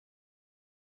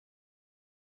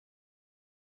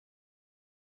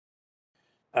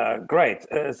Great.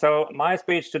 So my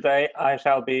speech today, I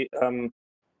shall be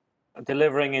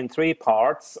delivering in three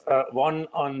parts. One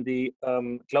on the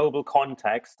global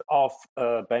context of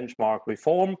benchmark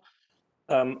reform.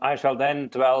 I shall then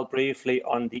dwell briefly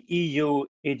on the EU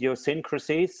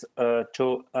idiosyncrasies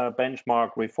to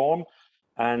benchmark reform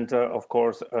and, of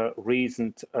course,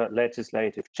 recent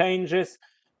legislative changes.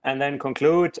 And then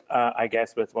conclude, I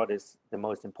guess, with what is the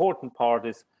most important part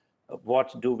is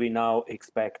what do we now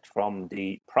expect from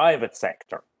the private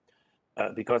sector?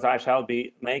 Because I shall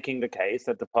be making the case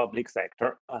that the public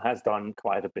sector has done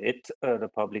quite a bit. The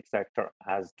public sector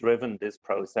has driven this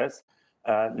process,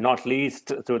 not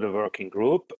least through the working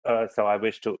group. So I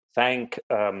wish to thank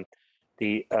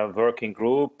the working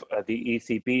group, the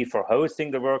ECB for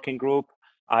hosting the working group,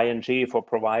 ING for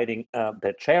providing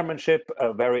the chairmanship,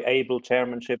 a very able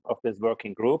chairmanship of this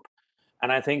working group. And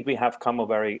I think we have come a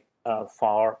very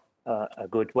far, a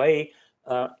good way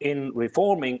in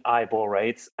reforming EURIBOR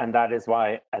rates, and that is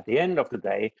why at the end of the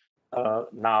day,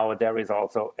 now there is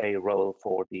also a role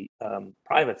for the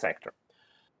private sector.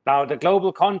 Now, the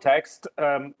global context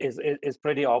is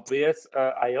pretty obvious.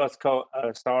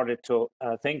 IOSCO started to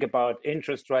think about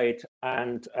interest rate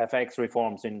and FX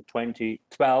reforms in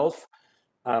 2012.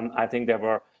 I think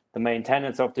the main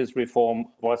tenets of this reform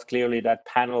was clearly that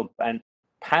panel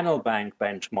bank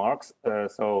benchmarks,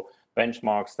 so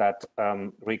benchmarks that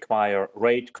require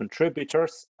rate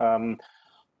contributors,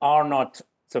 are not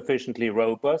sufficiently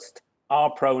robust, are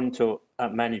prone to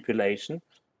manipulation,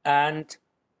 and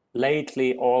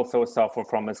lately also suffer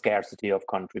from a scarcity of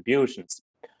contributions.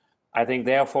 I think,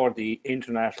 therefore, the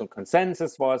international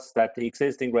consensus was that the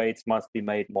existing rates must be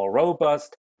made more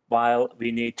robust, while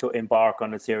we need to embark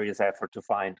on a serious effort to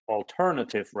find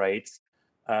alternative rates,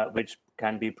 which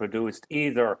can be produced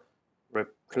either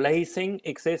replacing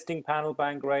existing panel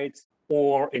bank rates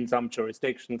or, in some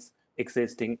jurisdictions,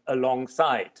 existing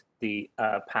alongside the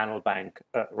panel bank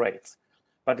rates.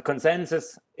 But the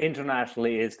consensus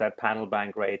internationally is that panel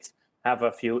bank rates have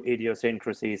a few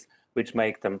idiosyncrasies which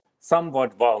make them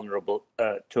somewhat vulnerable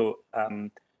to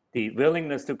the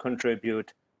willingness to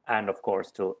contribute and, of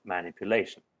course, to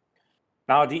manipulation.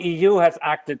 Now, the EU has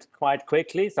acted quite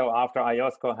quickly. So after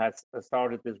IOSCO has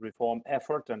started this reform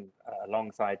effort and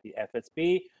alongside the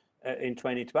FSB in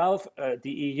 2012,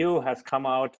 the EU has come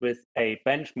out with a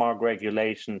benchmark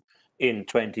regulation in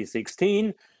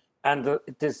 2016. And the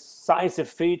decisive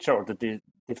feature, or the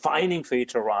defining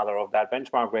feature rather, of that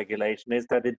benchmark regulation is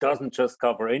that it doesn't just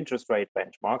cover interest rate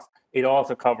benchmarks, it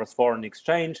also covers foreign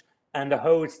exchange and a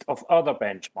host of other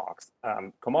benchmarks,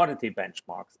 commodity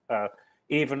benchmarks,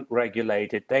 even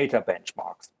regulated data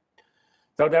benchmarks.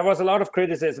 So there was a lot of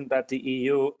criticism that the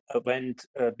EU went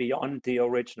beyond the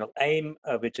original aim,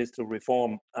 which is to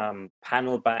reform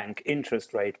panel bank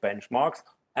interest rate benchmarks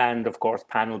and, of course,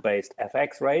 panel-based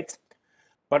FX rates.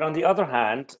 But on the other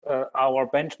hand, our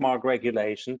benchmark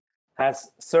regulation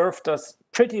has served us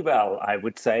pretty well, I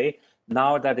would say,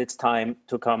 now that it's time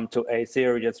to come to a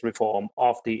serious reform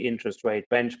of the interest rate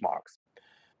benchmarks.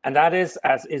 And that is,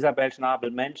 as Isabel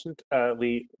Schnabel mentioned,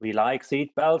 we like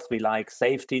seatbelts, we like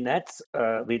safety nets,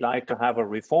 we like to have a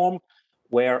reform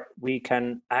where we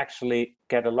can actually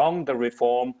get along the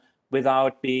reform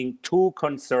without being too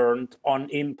concerned on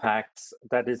impacts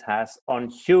that it has on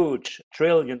huge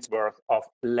trillions worth of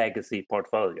legacy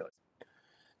portfolios.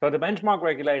 So the benchmark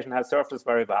regulation has served us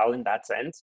very well in that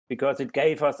sense, because it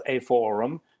gave us a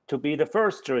forum to be the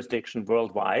first jurisdiction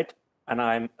worldwide, and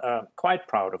I'm quite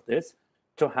proud of this,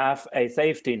 to have a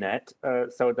safety net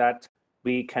so that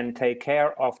we can take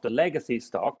care of the legacy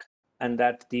stock and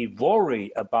that the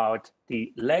worry about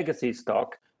the legacy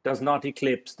stock does not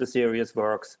eclipse the serious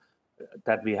works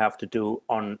that we have to do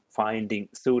on finding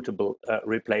suitable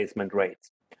replacement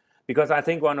rates. Because I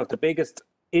think one of the biggest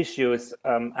issues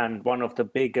and one of the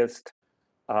biggest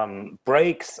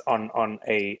breaks on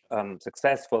a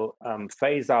successful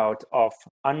phase out of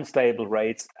unstable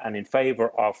rates and in favor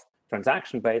of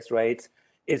transaction-based rates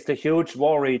is the huge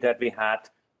worry that we had.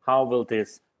 How will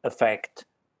this affect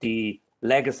the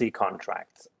legacy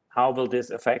contracts? How will this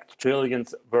affect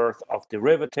trillions worth of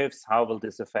derivatives? How will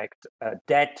this affect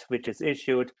debt which is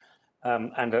issued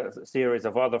and a series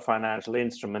of other financial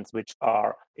instruments which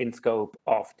are in scope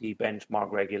of the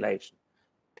benchmark regulation?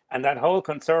 And that whole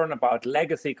concern about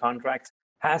legacy contracts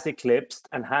has eclipsed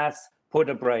and has put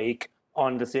a brake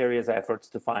on the serious efforts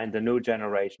to find a new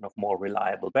generation of more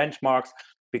reliable benchmarks,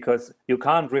 because you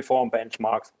can't reform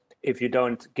benchmarks if you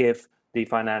don't give the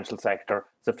financial sector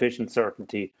sufficient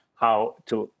certainty how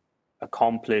to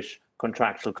accomplish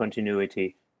contractual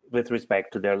continuity with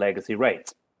respect to their legacy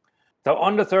rates. So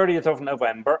on the 30th of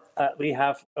November, we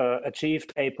have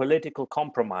achieved a political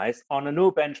compromise on a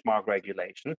new benchmark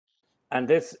regulation. And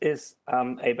this is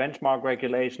a benchmark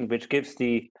regulation which gives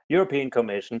the European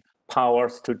Commission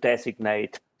powers to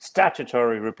designate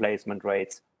statutory replacement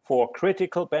rates for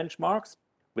critical benchmarks,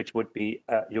 which would be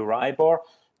EURIBOR,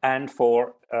 and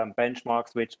for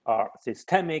benchmarks which are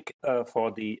systemic for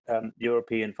the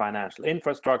European financial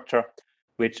infrastructure,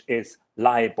 which is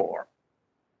LIBOR.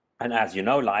 And as you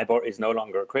know, LIBOR is no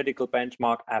longer a critical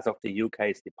benchmark as of the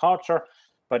UK's departure,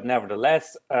 but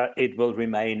nevertheless, it will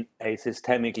remain a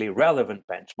systemically relevant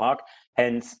benchmark,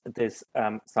 hence this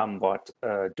somewhat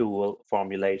dual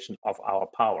formulation of our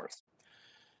powers.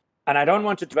 And I don't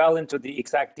want to dwell into the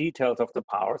exact details of the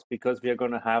powers because we are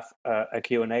going to have a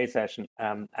Q&A session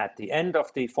at the end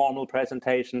of the formal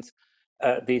presentations.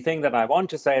 The thing that I want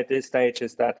to say at this stage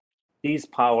is that these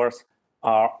powers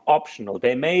are optional.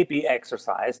 They may be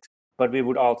exercised, but we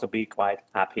would also be quite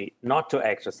happy not to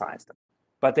exercise them.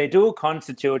 But they do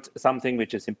constitute something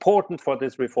which is important for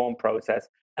this reform process,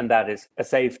 and that is a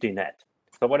safety net.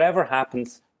 So whatever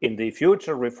happens in the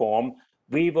future reform,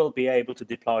 we will be able to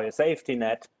deploy a safety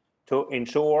net to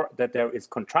ensure that there is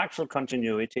contractual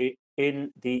continuity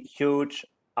in the huge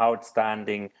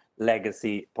outstanding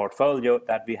legacy portfolio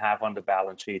that we have on the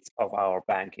balance sheets of our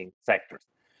banking sectors.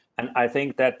 And I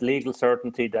think that legal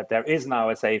certainty that there is now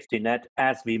a safety net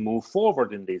as we move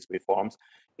forward in these reforms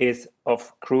is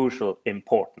of crucial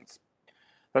importance.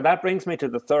 So that brings me to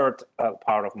the third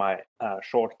part of my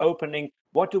short opening.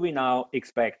 What do we now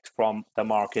expect from the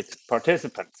market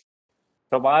participants?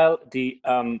 So while the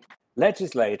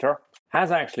legislator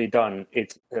has actually done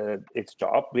its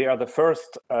job, we are the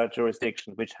first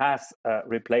jurisdiction which has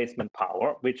replacement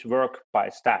power, which work by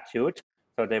statute.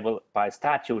 So they will, by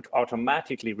statute,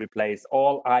 automatically replace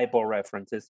all IBOR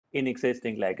references in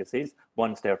existing legacies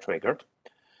once they're triggered.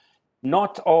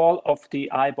 Not all of the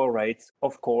IBOR rates,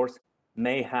 of course,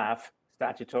 may have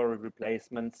statutory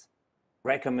replacements,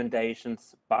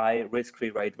 recommendations by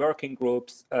risk-free rate working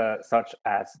groups, such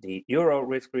as the Euro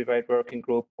risk-free rate working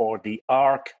group, or the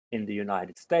ARC in the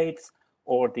United States,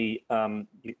 or the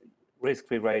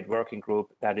risk-free rate working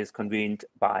group that is convened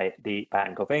by the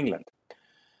Bank of England.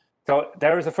 So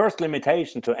there is a first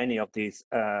limitation to any of these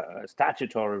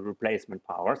statutory replacement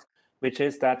powers, which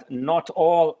is that not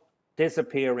all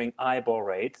disappearing IBOR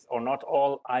rates, or not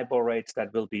all IBOR rates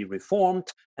that will be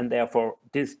reformed and therefore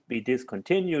be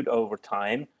discontinued over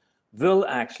time, will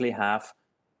actually have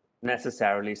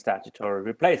necessarily statutory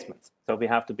replacements. So we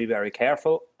have to be very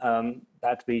careful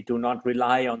that we do not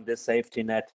rely on this safety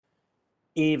net,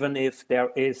 even if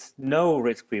there is no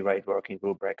risk-free rate working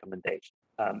group recommendation.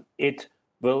 It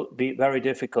will be very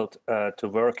difficult to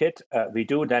work it. We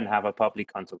do then have a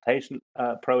public consultation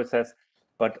process,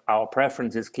 but our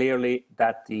preference is clearly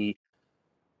that the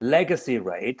legacy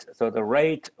rate, so the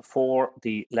rate for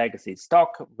the legacy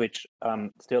stock, which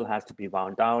still has to be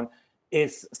wound down,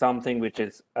 is something which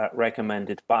is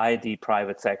recommended by the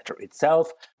private sector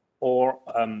itself or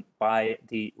by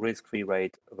the risk-free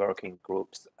rate working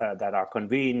groups that are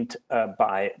convened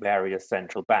by various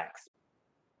central banks.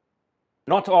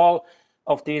 Not all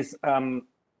of these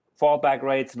fallback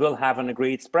rates will have an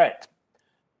agreed spread.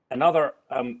 Another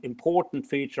important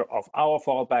feature of our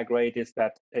fallback rate is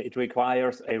that it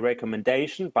requires a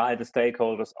recommendation by the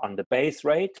stakeholders on the base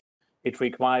rate. It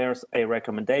requires a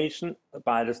recommendation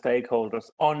by the stakeholders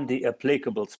on the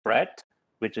applicable spread,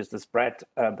 which is the spread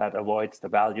that avoids the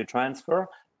value transfer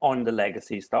on the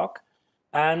legacy stock.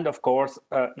 And of course,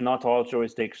 not all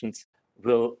jurisdictions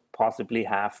will possibly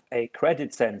have a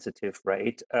credit sensitive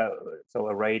rate, so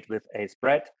a rate with a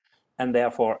spread. And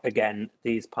therefore, again,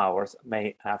 these powers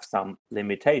may have some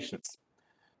limitations.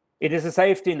 It is a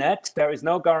safety net. There is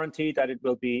no guarantee that it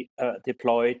will be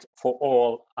deployed for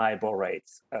all IBOR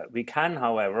rates. We can,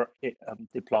 however,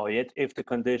 deploy it if the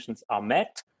conditions are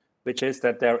met, which is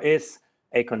that there is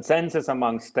a consensus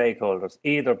among stakeholders,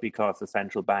 either because the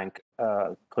central bank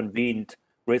convened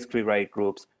risk-free rate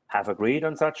groups have agreed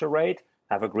on such a rate,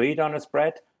 have agreed on a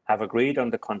spread, have agreed on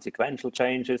the consequential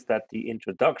changes that the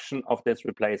introduction of this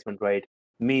replacement rate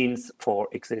means for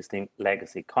existing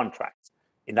legacy contracts.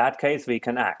 In that case, we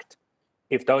can act.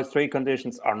 If those three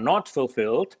conditions are not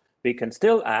fulfilled, we can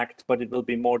still act, but it will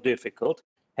be more difficult.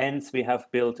 Hence, we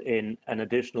have built in an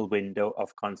additional window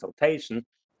of consultation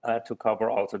to cover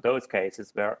also those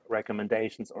cases where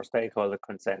recommendations or stakeholder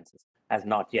consensus has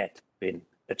not yet been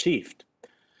achieved.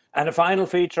 And a final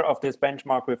feature of this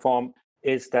benchmark reform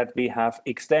is that we have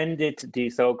extended the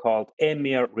so-called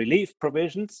EMIR relief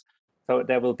provisions. So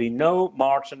there will be no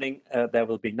margining, there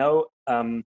will be no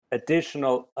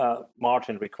additional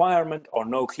margin requirement or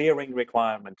no clearing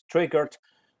requirement triggered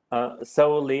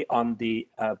solely on the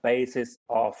basis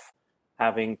of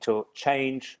having to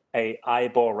change a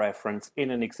EURIBOR reference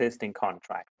in an existing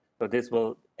contract. So this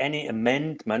will, any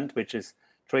amendment which is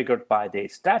triggered by the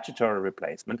statutory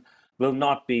replacement will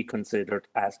not be considered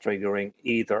as triggering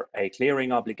either a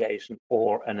clearing obligation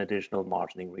or an additional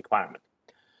margining requirement.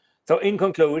 So in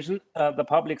conclusion, the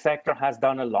public sector has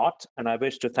done a lot, and I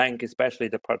wish to thank especially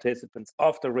the participants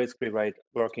of the risk-free rate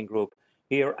working group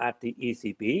here at the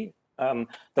ECB.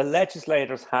 The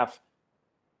legislators have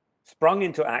sprung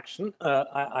into action,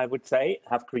 I would say,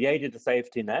 have created a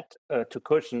safety net to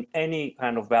cushion any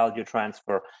kind of value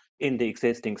transfer in the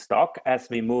existing stock as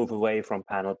we move away from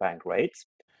panel bank rates.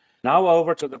 Now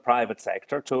over to the private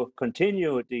sector to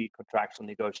continue the contractual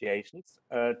negotiations,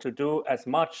 to do as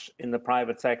much in the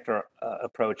private sector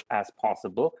approach as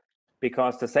possible,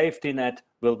 because the safety net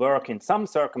will work in some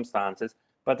circumstances,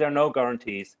 but there are no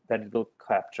guarantees that it will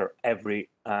capture every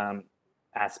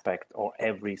aspect or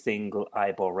every single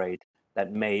EURIBOR rate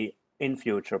that may in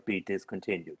future be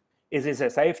discontinued. It is a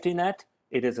safety net,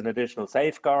 it is an additional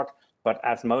safeguard, but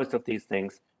as most of these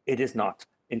things, it is not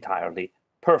entirely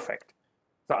perfect.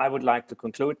 So I would like to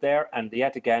conclude there and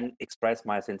yet again express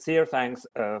my sincere thanks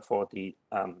for the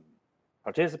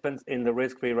participants in the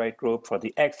risk-free rate group, for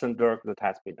the excellent work that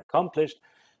has been accomplished,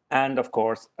 and of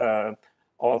course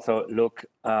also look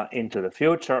into the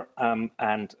future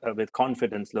and with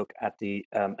confidence look at the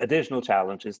additional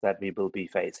challenges that we will be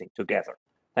facing together.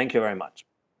 Thank you very much.